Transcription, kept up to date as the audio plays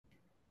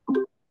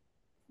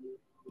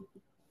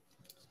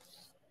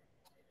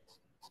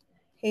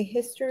A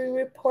History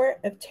Report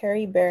of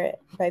Terry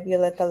Barrett by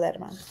Violeta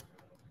Lerma.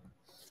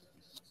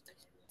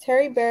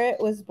 Terry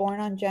Barrett was born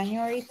on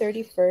January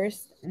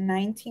 31st,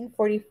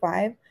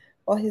 1945,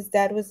 while his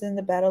dad was in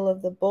the Battle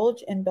of the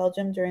Bulge in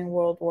Belgium during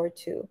World War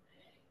II.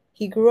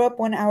 He grew up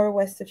 1 hour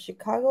west of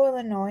Chicago,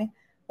 Illinois,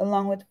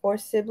 along with 4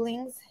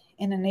 siblings,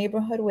 in a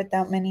neighborhood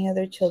without many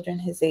other children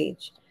his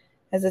age.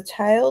 As a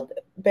child,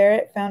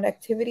 Barrett found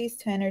activities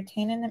to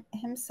entertain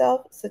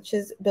himself, such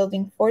as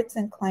building forts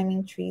and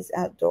climbing trees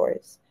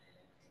outdoors.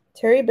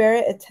 Terry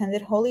Barrett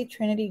attended Holy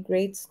Trinity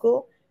Grade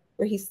School,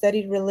 where he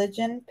studied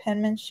religion,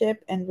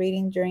 penmanship, and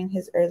reading during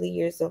his early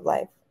years of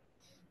life.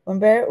 When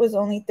Barrett was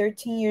only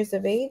 13 years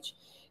of age,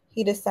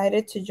 he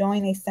decided to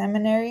join a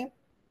seminary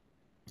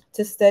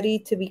to study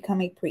to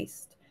become a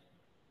priest.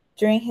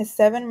 During his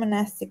 7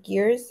 monastic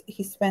years,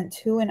 he spent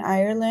 2 in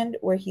Ireland,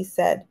 where he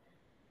said,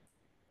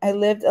 "I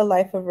lived a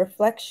life of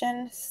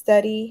reflection,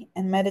 study,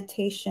 and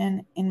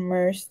meditation,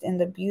 immersed in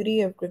the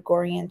beauty of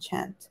Gregorian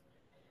chant."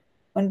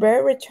 When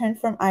Barrett returned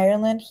from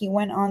Ireland, he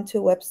went on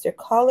to Webster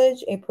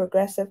College, a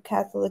progressive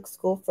Catholic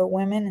school for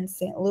women in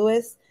St.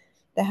 Louis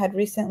that had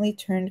recently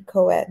turned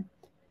co-ed.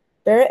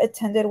 Barrett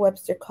attended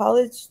Webster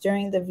College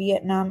during the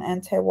Vietnam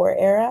anti-war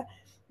era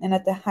and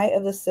at the height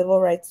of the civil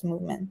rights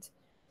movement.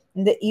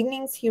 In the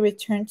evenings, he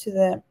returned to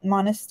the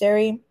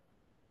monastery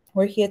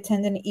where he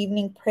attended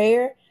evening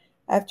prayer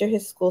after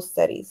his school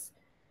studies.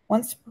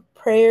 Once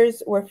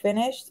prayers were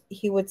finished,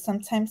 he would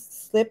sometimes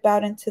slip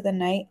out into the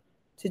night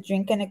to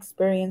drink and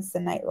experience the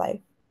nightlife.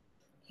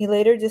 He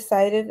later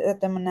decided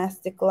that the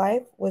monastic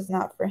life was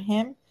not for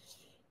him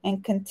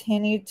and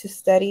continued to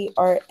study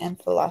art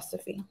and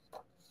philosophy.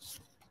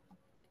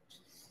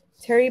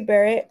 Terry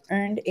Barrett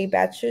earned a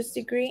bachelor's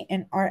degree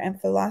in art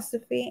and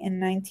philosophy in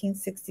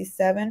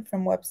 1967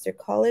 from Webster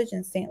College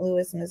in St.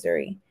 Louis,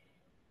 Missouri.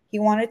 He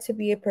wanted to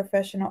be a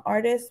professional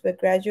artist, but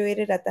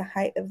graduated at the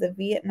height of the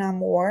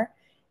Vietnam War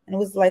and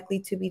was likely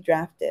to be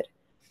drafted.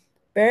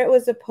 Barrett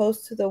was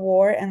opposed to the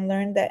war and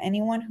learned that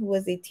anyone who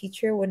was a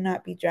teacher would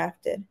not be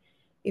drafted.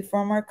 A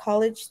former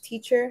college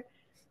teacher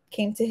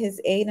came to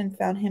his aid and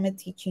found him a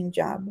teaching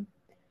job.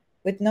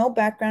 With no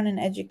background in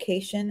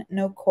education,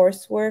 no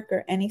coursework,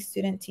 or any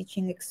student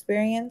teaching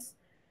experience,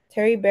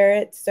 Terry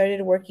Barrett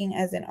started working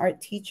as an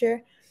art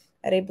teacher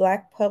at a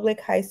black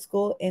public high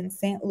school in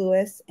St.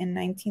 Louis in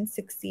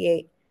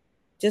 1968,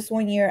 just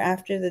 1 year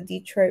after the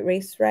Detroit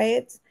race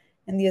riots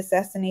and the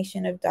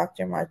assassination of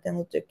Dr. Martin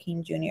Luther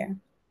King Jr.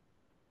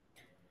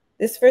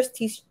 This first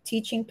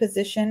teaching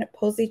position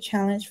posed a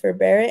challenge for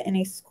Barrett in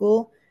a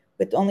school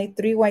with only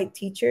 3 white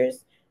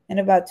teachers and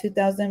about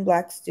 2,000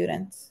 black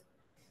students.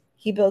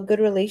 He built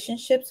good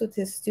relationships with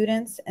his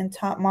students and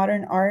taught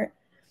modern art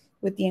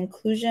with the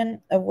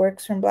inclusion of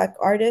works from black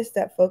artists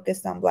that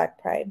focused on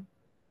black pride.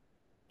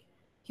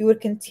 He would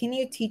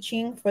continue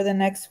teaching for the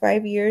next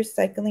 5 years,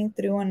 cycling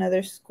through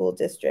another school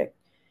district.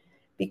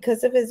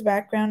 Because of his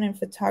background in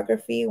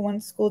photography,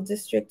 one school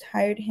district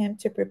hired him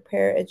to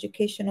prepare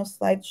educational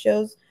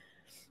slideshows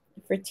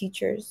for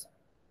teachers.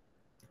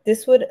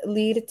 This would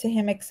lead to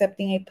him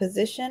accepting a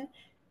position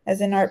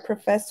as an art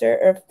professor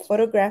of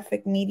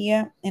photographic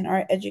media and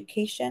art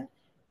education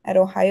at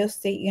Ohio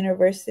State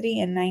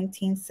University in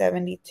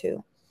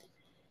 1972.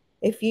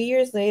 A few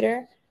years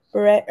later,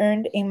 Barrett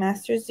earned a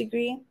master's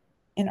degree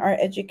in art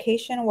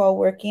education while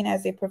working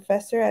as a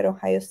professor at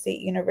Ohio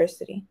State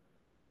University.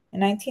 In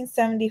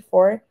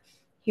 1974,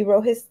 he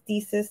wrote his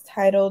thesis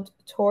titled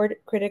Toward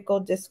Critical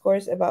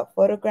Discourse about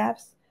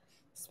Photographs,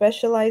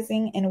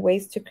 specializing in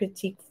ways to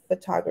critique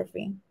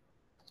photography.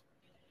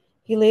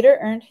 He later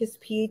earned his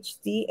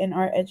PhD in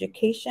art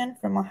education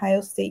from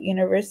Ohio State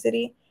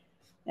University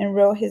and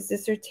wrote his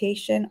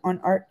dissertation on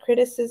art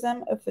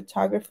criticism of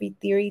photography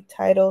theory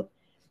titled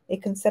A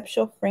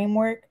Conceptual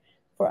Framework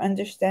for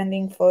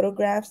Understanding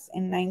Photographs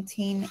in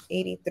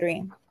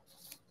 1983.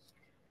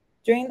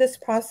 During this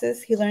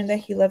process, he learned that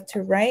he loved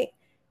to write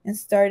and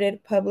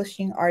started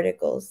publishing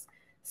articles,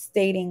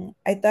 stating,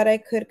 "I thought I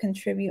could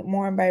contribute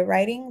more by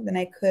writing than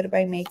I could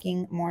by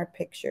making more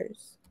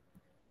pictures."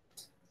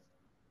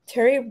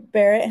 Terry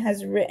Barrett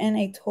has written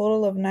a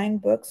total of 9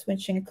 books,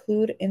 which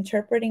include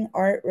Interpreting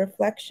Art,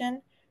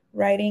 Reflection,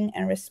 Writing,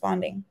 and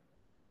Responding.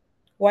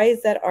 Why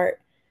is that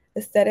art?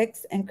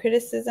 Aesthetics and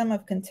Criticism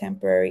of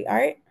Contemporary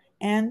Art,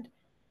 and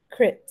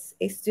Crits,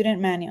 a Student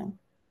Manual.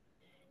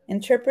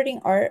 Interpreting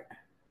Art,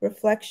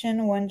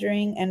 Reflection,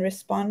 Wondering, and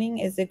Responding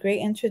is a great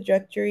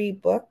introductory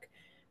book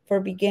for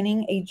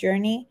beginning a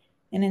journey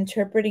in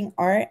interpreting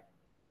art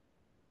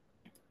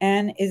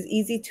and is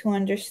easy to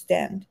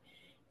understand.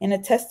 In a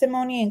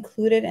testimony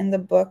included in the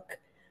book,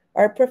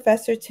 art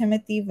professor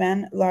Timothy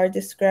Van Laar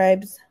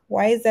describes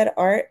Why is that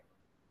art?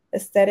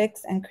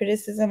 Aesthetics and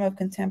Criticism of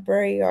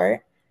Contemporary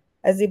Art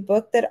as a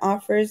book that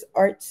offers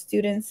art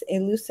students a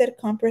lucid,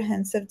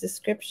 comprehensive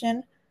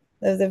description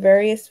of the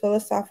various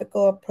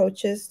philosophical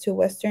approaches to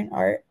Western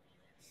art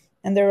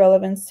and their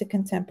relevance to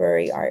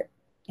contemporary art,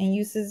 and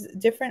uses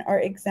different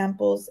art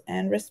examples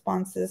and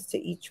responses to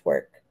each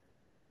work.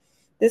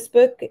 This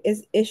book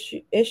is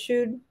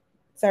issued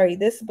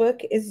This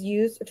book is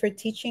used for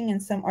teaching in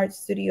some art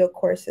studio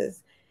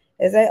courses,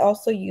 as I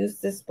also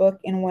used this book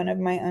in one of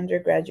my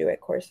undergraduate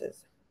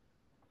courses.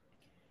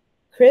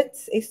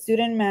 Crits, a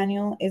student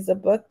manual, is a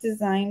book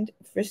designed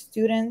for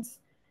students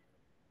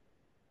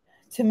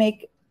to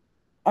make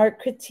art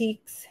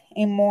critiques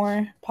a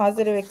more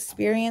positive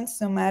experience,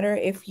 no matter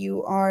if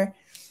you are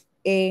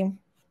a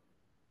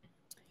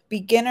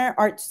beginner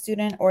art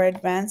student or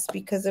advanced,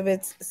 because of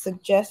its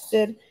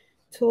suggested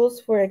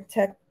tools for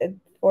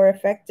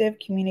effective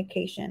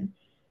communication.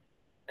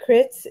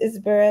 Crits is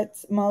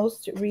Barrett's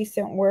most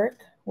recent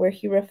work, where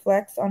he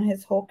reflects on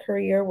his whole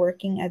career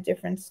working at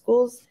different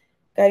schools,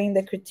 guiding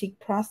the critique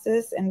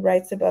process, and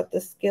writes about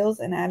the skills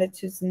and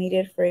attitudes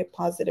needed for a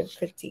positive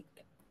critique.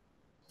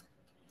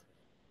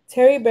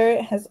 Terry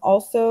Barrett has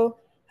also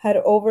had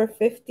over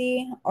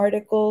 50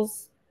 article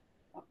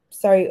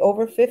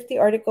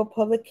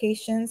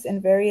publications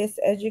in various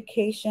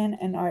education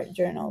and art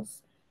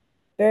journals.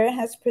 Barrett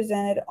has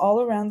presented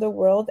all around the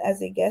world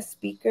as a guest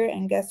speaker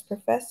and guest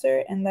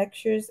professor in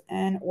lectures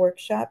and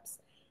workshops,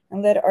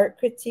 and led art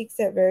critiques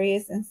at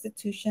various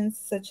institutions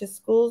such as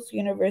schools,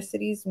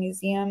 universities,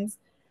 museums,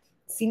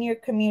 senior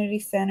community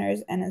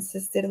centers, and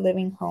assisted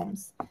living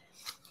homes.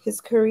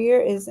 His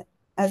career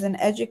as an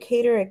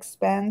educator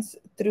expands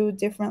through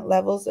different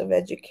levels of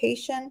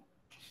education,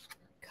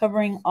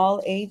 covering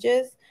all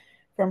ages,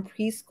 from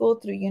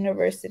preschool through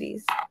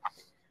universities,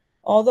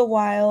 all the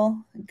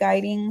while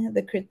guiding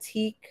the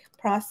critique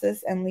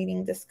process and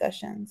leading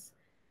discussions.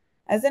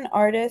 As an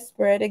artist,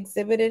 Barrett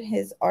exhibited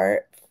his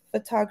art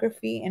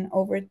photography in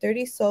over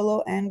 30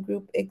 solo and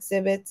group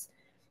exhibits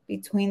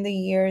between the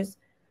years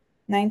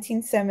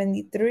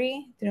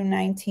 1973 through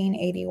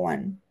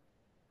 1981.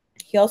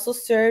 He also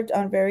served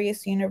on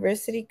various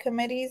university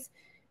committees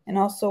and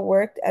also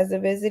worked as a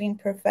visiting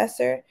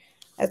professor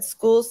at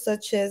schools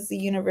such as the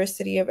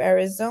University of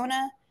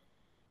Arizona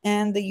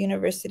and the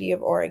University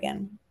of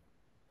Oregon.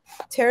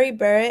 Terry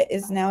Barrett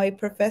is now a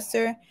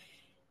professor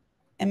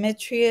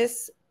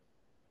emeritus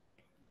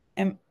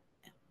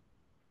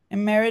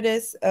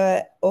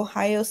at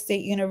Ohio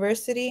State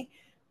University,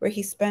 where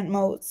he spent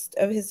most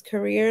of his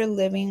career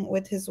living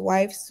with his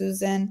wife,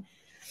 Susan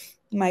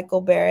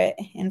Michael Barrett,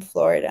 in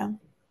Florida.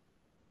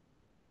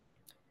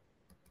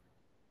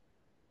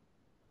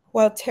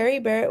 While Terry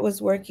Barrett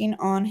was working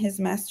on his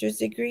master's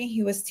degree,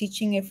 he was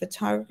teaching a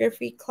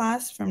photography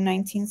class from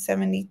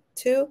 1972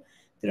 through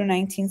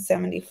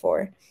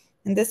 1974.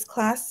 In this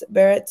class,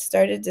 Barrett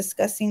started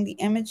discussing the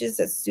images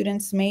that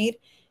students made,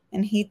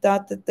 and he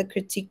thought that the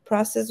critique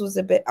process was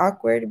a bit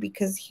awkward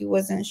because he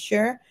wasn't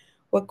sure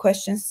what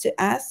questions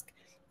to ask,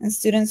 and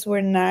students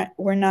were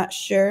not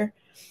sure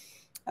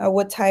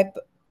what type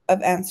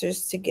of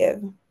answers to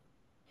give.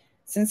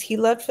 Since he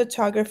loved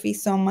photography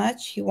so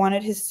much, he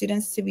wanted his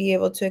students to be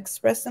able to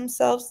express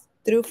themselves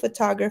through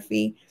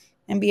photography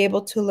and be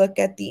able to look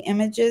at the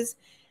images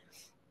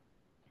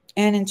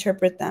and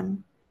interpret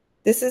them.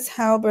 This is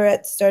how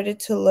Barrett started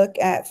to look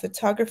at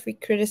photography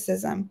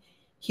criticism.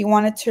 He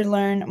wanted to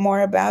learn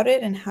more about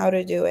it and how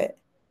to do it.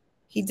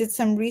 He did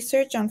some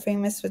research on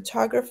famous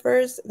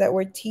photographers that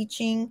were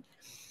teaching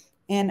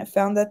and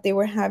found that they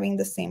were having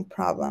the same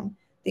problem.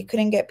 They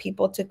couldn't get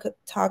people to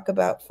talk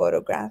about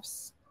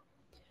photographs.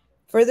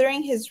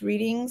 Furthering his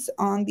readings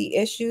on the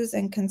issues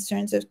and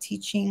concerns of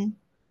teaching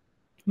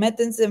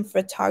methods in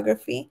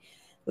photography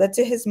led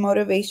to his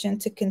motivation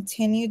to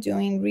continue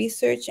doing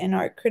research in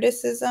art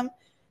criticism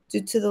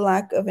due to the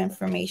lack of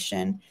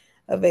information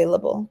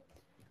available.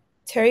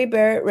 Terry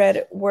Barrett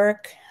read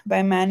work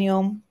by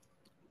Manuel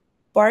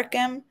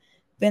Barkham,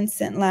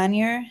 Vincent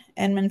Lanier,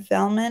 Edmund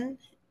Feldman,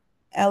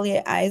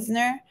 Elliot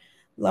Eisner,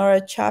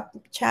 Laura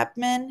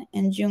Chapman,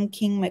 and June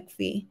King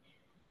McPhee.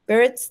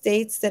 Barrett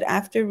states that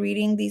after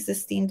reading these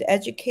esteemed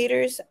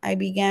educators, I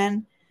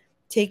began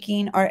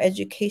taking our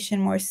education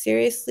more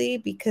seriously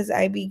because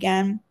I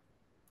began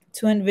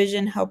to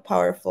envision how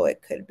powerful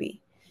it could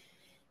be.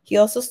 He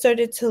also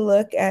started to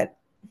look at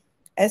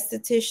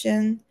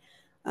esthetician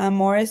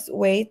Morris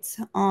Waite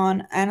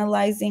on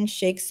analyzing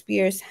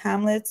Shakespeare's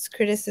Hamlet's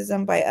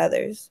criticism by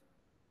others.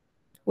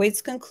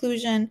 Waite's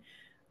conclusion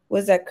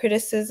was that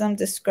criticism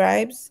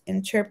describes,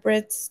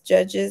 interprets,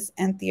 judges,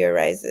 and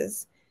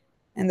theorizes,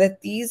 and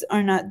that these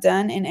are not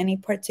done in any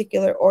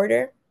particular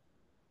order.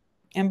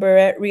 And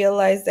Barrett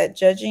realized that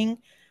judging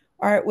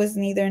art was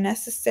neither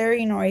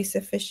necessary nor a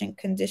sufficient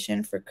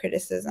condition for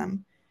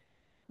criticism.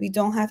 We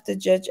don't have to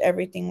judge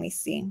everything we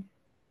see.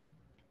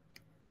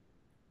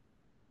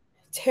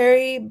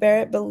 Terry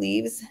Barrett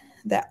believes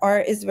that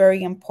art is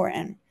very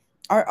important.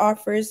 Art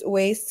offers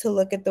ways to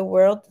look at the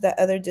world that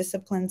other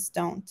disciplines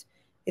don't.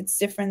 It's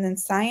different than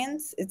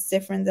science, it's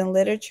different than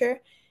literature,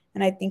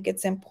 and I think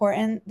it's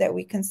important that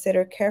we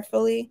consider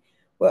carefully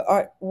what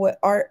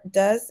art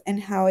does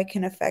and how it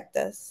can affect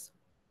us.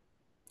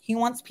 He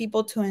wants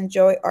people to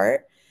enjoy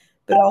art,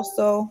 but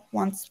also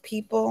wants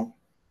people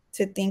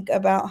to think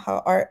about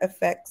how art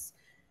affects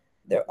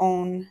their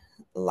own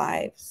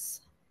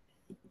lives.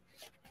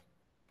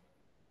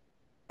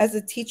 As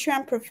a teacher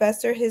and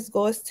professor, his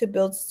goal is to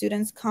build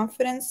students'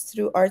 confidence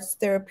through art's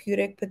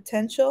therapeutic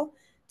potential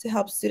to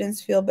help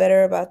students feel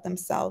better about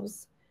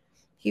themselves.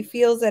 He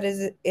feels that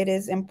it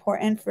is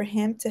important for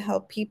him to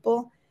help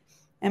people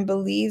and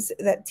believes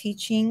that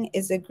teaching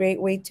is a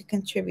great way to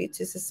contribute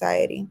to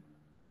society.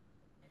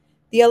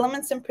 The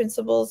elements and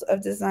principles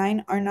of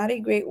design are not a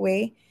great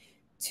way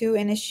to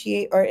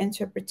initiate art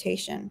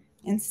interpretation.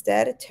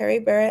 Instead, Terry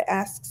Barrett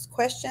asks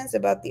questions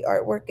about the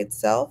artwork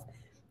itself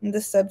and the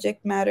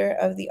subject matter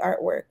of the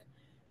artwork.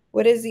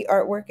 What is the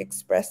artwork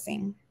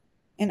expressing?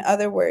 In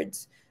other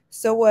words,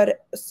 so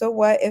what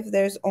if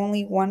there's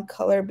only one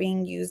color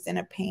being used in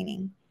a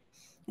painting?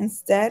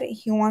 Instead,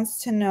 he wants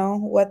to know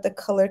what the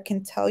color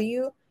can tell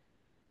you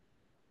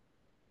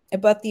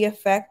about the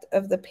effect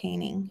of the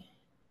painting.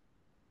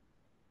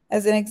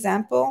 As an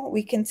example,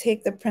 we can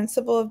take the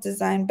principle of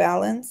design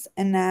balance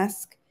and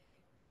ask,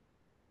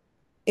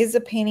 is a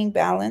painting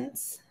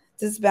balanced?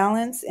 Does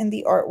balance in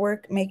the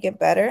artwork make it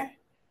better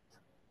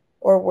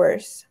or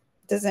worse?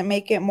 Does it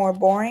make it more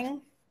boring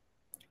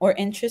or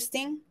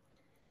interesting?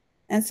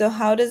 And so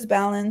how does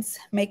balance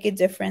make a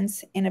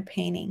difference in a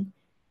painting?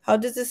 How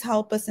does this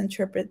help us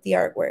interpret the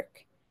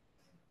artwork?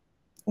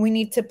 We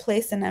need to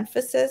place an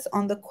emphasis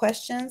on the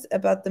questions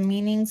about the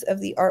meanings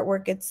of the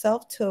artwork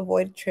itself to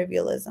avoid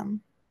trivialism.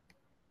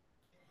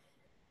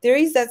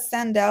 Theories that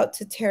stand out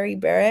to Terry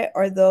Barrett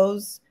are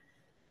the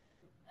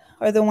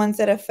ones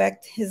that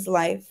affect his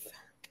life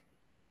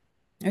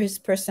or his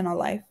personal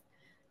life.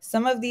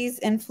 Some of these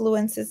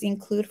influences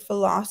include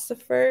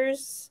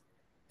philosophers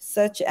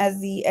such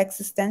as the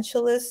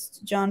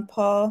existentialist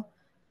Jean-Paul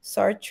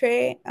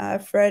Sartre,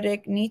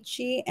 Friedrich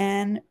Nietzsche,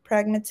 and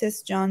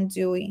pragmatist John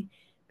Dewey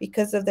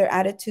because of their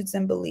attitudes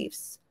and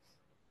beliefs.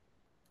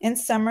 In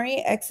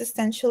summary,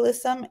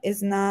 existentialism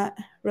is not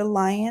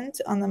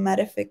reliant on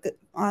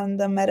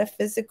the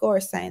metaphysical or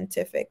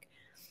scientific,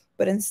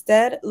 but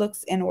instead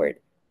looks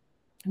inward.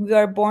 We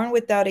are born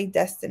without a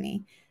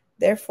destiny.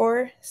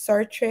 Therefore,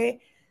 Sartre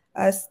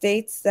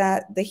states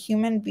that the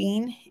human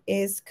being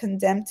is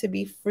condemned to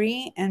be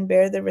free and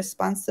bear the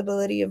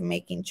responsibility of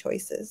making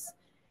choices.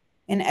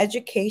 In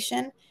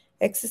education,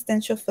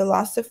 existential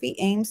philosophy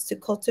aims to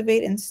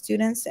cultivate in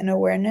students an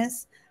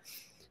awareness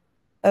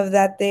of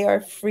that they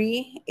are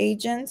free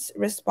agents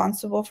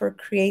responsible for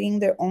creating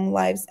their own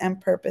lives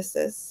and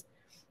purposes.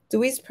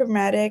 Dewey's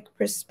pragmatic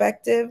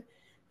perspective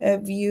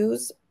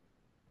views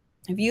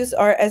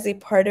art as a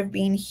part of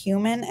being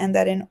human, and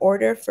that in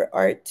order for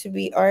art to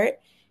be art,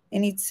 it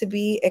needs to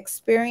be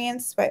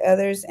experienced by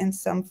others in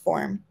some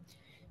form.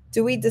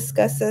 Dewey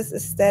discusses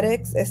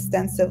aesthetics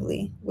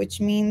extensively,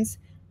 which means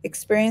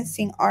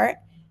experiencing art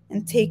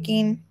and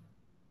taking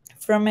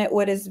from it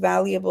what is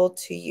valuable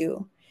to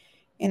you.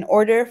 In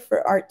order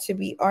for art to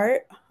be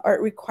art, art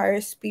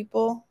requires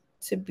people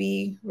to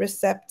be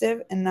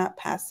receptive and not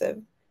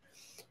passive.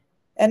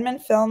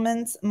 Edmund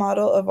Feldman's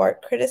model of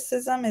art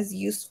criticism is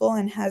useful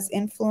and has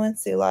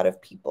influenced a lot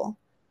of people.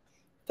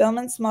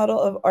 Feldman's model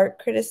of art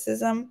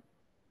criticism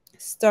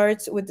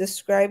starts with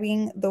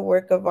describing the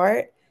work of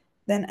art,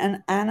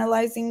 then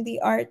analyzing the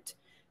art,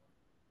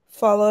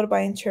 followed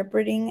by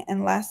interpreting,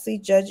 and lastly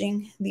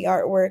judging the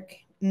artwork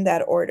in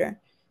that order.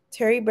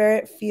 Terry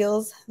Barrett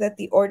feels that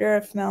the order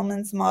of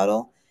Feldman's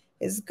model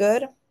is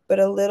good, but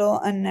a little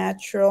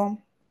unnatural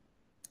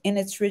in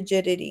its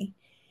rigidity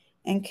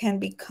and can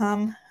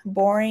become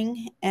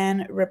boring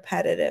and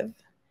repetitive.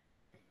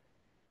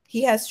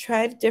 He has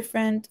tried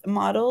different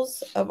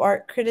models of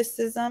art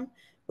criticism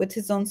with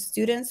his own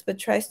students, but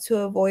tries to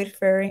avoid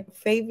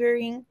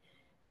favoring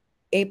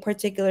a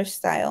particular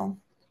style.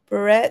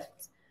 Barrett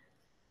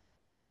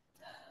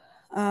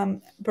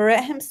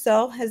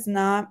himself has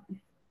not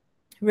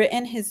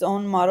written his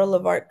own model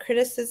of art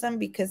criticism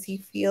because he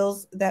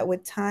feels that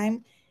with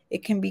time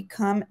it can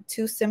become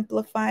too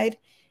simplified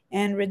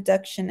and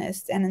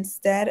reductionist, and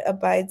instead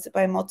abides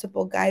by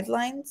multiple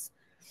guidelines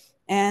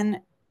and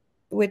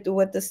with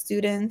what the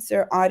students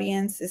or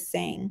audience is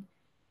saying.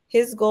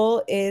 His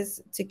goal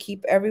is to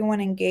keep everyone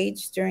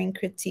engaged during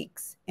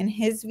critiques. In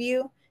his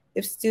view,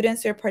 if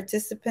students or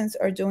participants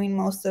are doing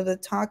most of the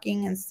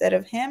talking instead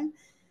of him,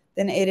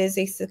 then it is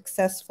a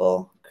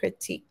successful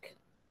critique.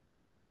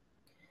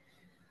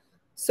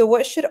 So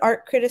what should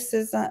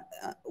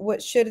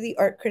the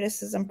art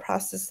criticism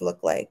process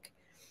look like?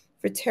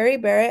 For Terry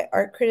Barrett,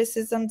 art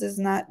criticism does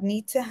not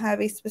need to have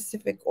a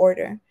specific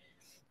order.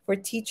 For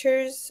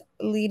teachers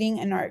leading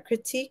an art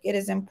critique, it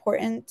is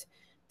important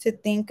to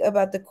think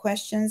about the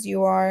questions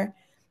you are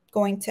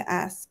going to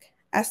ask.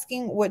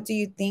 Asking what do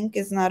you think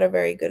is not a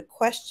very good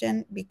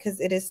question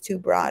because it is too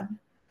broad.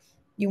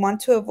 You want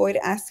to avoid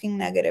asking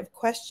negative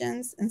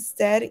questions.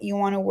 Instead, you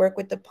want to work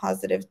with the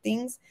positive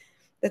things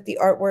that the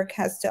artwork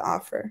has to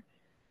offer.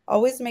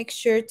 Always make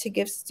sure to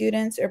give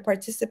students or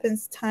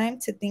participants time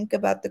to think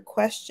about the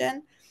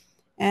question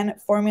and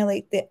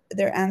formulate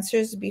their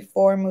answers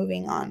before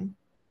moving on.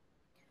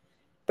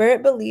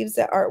 Barrett believes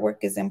that artwork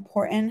is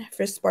important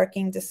for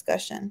sparking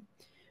discussion.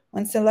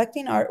 When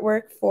selecting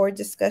artwork for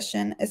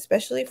discussion,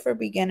 especially for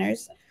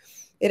beginners,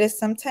 It is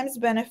sometimes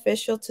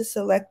beneficial to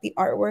select the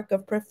artwork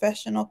of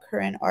professional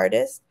current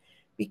artists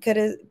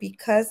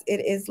because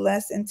it is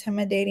less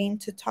intimidating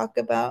to talk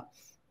about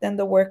than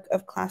the work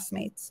of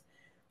classmates.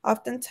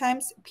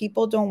 Oftentimes,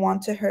 people don't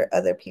want to hurt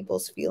other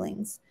people's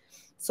feelings.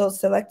 So,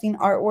 selecting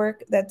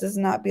artwork that does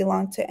not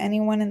belong to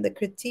anyone in the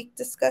critique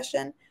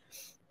discussion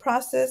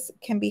process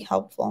can be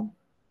helpful.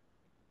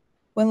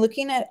 When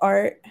looking at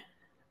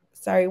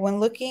when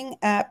looking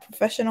at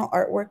professional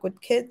artwork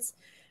with kids,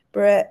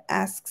 Barrett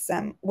asks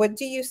them, "What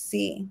do you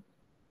see?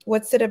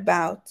 What's it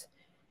about?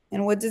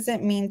 And what does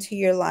it mean to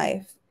your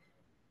life?"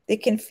 They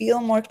can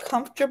feel more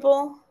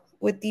comfortable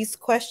with these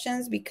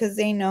questions because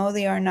they know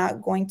they are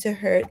not going to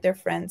hurt their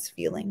friends'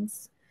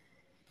 feelings.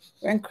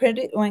 When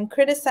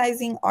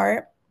criticizing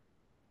art,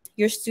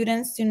 your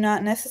students do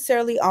not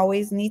necessarily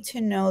always need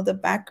to know the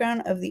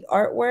background of the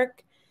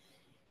artwork.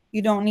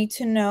 You don't need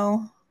to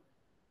know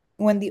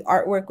when the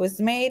artwork was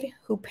made,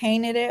 who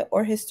painted it,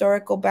 or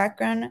historical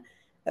background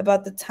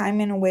about the time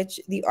in which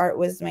the art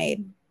was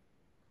made.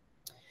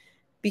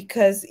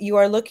 Because you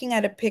are looking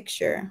at a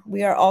picture.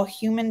 We are all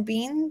human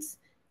beings.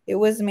 It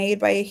was made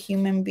by a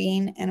human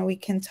being, and we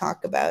can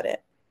talk about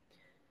it.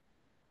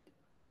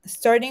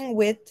 Starting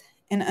with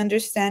an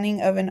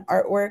understanding of an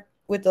artwork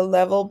with a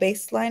level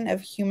baseline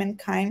of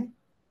humankind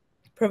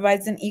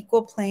provides an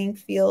equal playing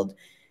field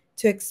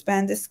to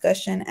expand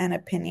discussion and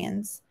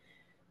opinions.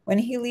 When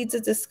he leads a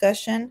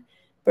discussion,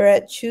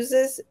 Barrett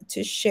chooses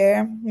to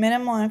share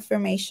minimal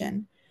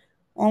information,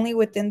 only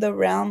within the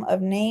realm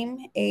of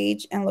name,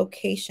 age, and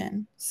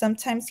location.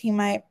 Sometimes he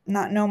might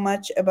not know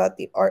much about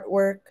the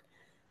artwork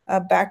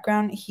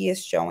background he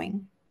is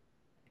showing.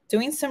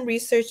 Doing some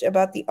research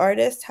about the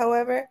artist,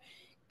 however,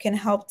 can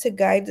help to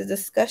guide the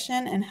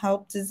discussion and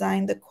help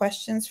design the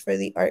questions for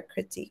the art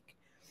critique.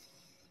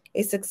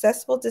 A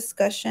successful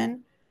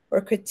discussion or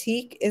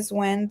critique is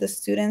when the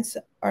students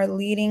are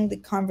leading the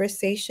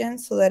conversation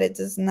so that it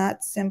does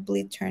not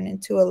simply turn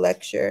into a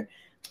lecture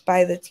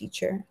by the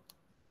teacher.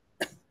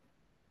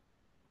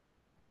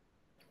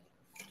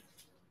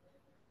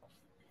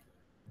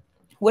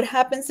 What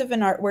happens if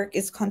an artwork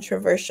is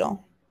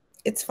controversial?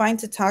 It's fine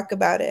to talk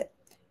about it.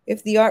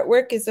 If the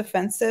artwork is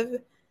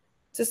offensive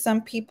to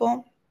some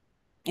people,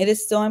 it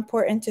is still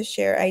important to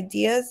share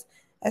ideas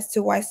as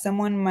to why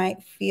someone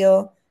might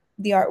feel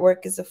the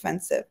artwork is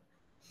offensive.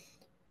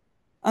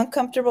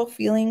 Uncomfortable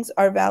feelings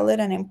are valid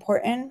and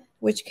important,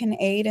 which can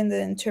aid in the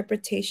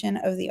interpretation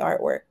of the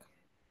artwork.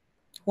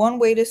 One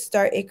way to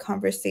start a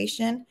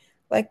conversation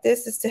like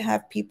this is to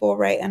have people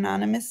write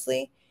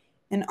anonymously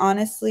and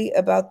honestly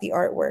about the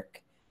artwork.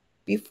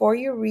 Before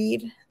you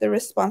read the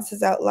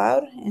responses out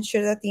loud,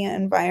 ensure that the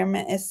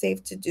environment is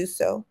safe to do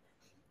so.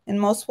 And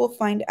most will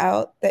find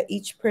out that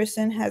each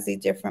person has a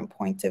different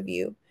point of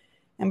view.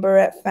 And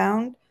Barrett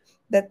found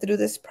that through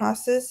this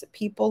process,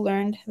 people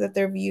learned that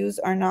their views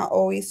are not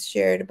always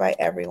shared by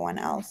everyone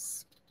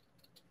else.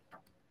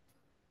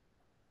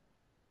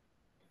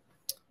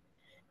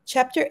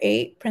 Chapter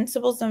 8,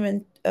 Principles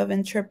of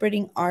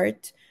Interpreting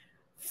Art,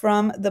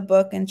 from the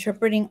book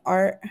Interpreting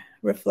Art,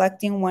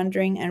 Reflecting,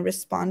 Wondering, and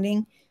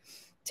Responding.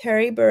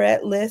 Terry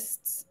Barrett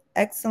lists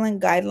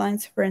excellent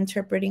guidelines for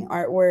interpreting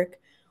artwork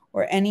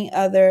or any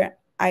other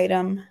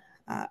item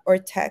or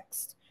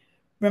text.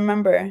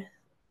 Remember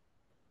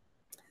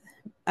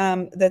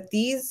that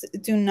these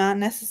do not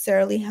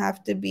necessarily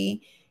have to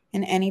be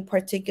in any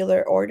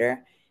particular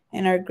order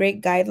and are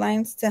great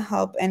guidelines to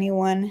help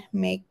anyone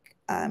make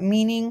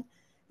meaning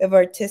of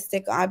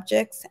artistic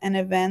objects and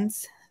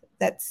events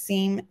that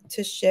seem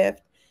to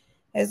shift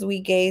as we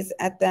gaze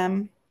at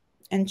them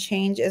and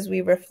change as we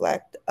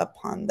reflect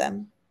upon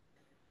them.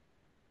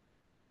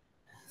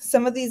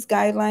 Some of these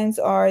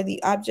guidelines are: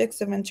 the objects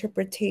of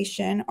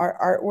interpretation are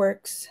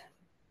artworks,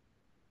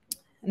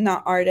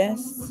 not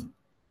artists.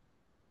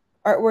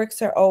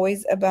 Artworks are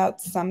always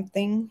about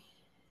something,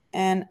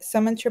 and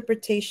some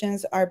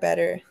interpretations are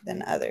better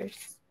than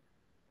others.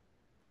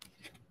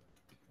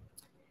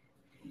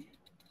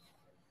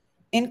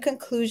 In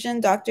conclusion,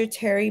 Dr.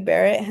 Terry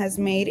Barrett has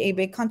made a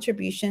big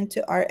contribution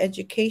to art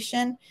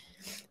education,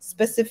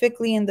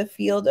 specifically in the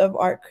field of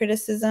art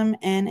criticism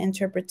and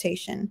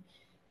interpretation.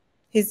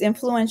 His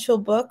influential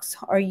books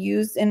are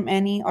used in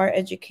many art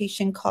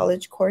education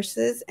college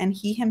courses, and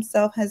he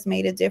himself has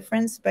made a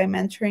difference by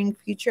mentoring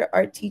future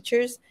art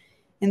teachers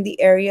in the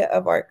area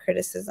of art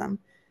criticism.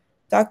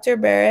 Dr.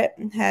 Barrett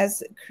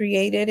has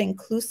created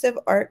inclusive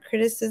art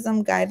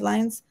criticism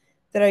guidelines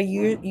that are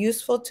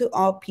useful to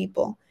all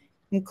people,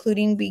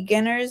 including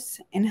beginners,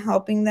 in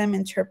helping them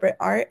interpret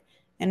art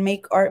and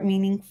make art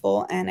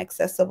meaningful and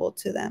accessible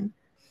to them.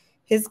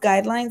 His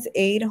guidelines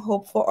aid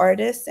hopeful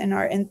artists and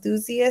art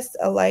enthusiasts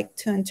alike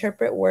to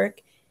interpret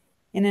work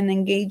in an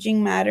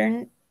engaging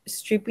manner,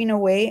 stripping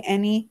away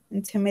any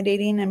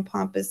intimidating and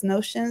pompous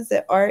notions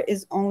that art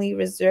is only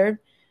reserved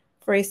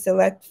for a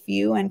select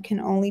few and can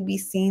only be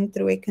seen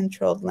through a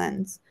controlled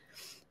lens.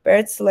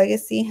 Barrett's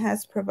legacy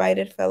has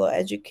provided fellow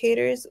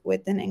educators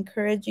with an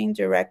encouraging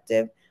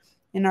directive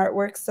in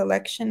artwork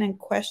selection and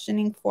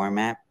questioning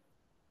format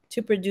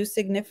to produce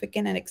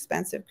significant and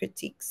expansive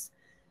critiques.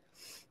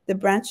 The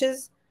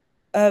branches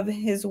of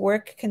his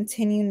work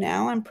continue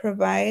now and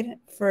provide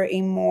for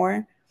a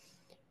more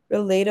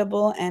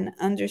relatable and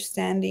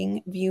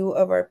understanding view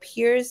of our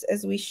peers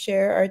as we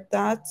share our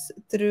thoughts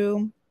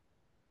through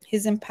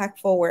his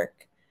impactful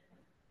work.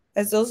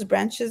 As those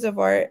branches of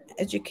our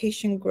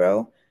education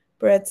grow,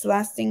 Barrett's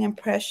lasting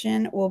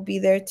impression will be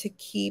there to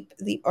keep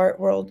the art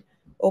world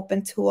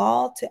open to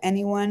all, to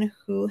anyone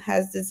who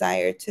has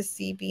desire to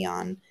see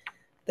beyond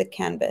the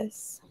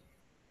canvas.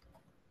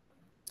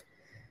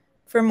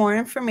 For more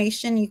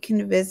information, you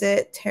can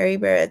visit Terry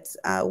Barrett's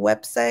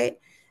website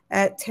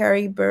at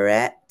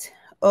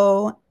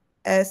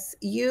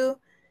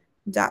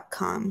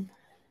terrybarrettosu.com.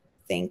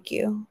 Thank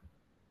you.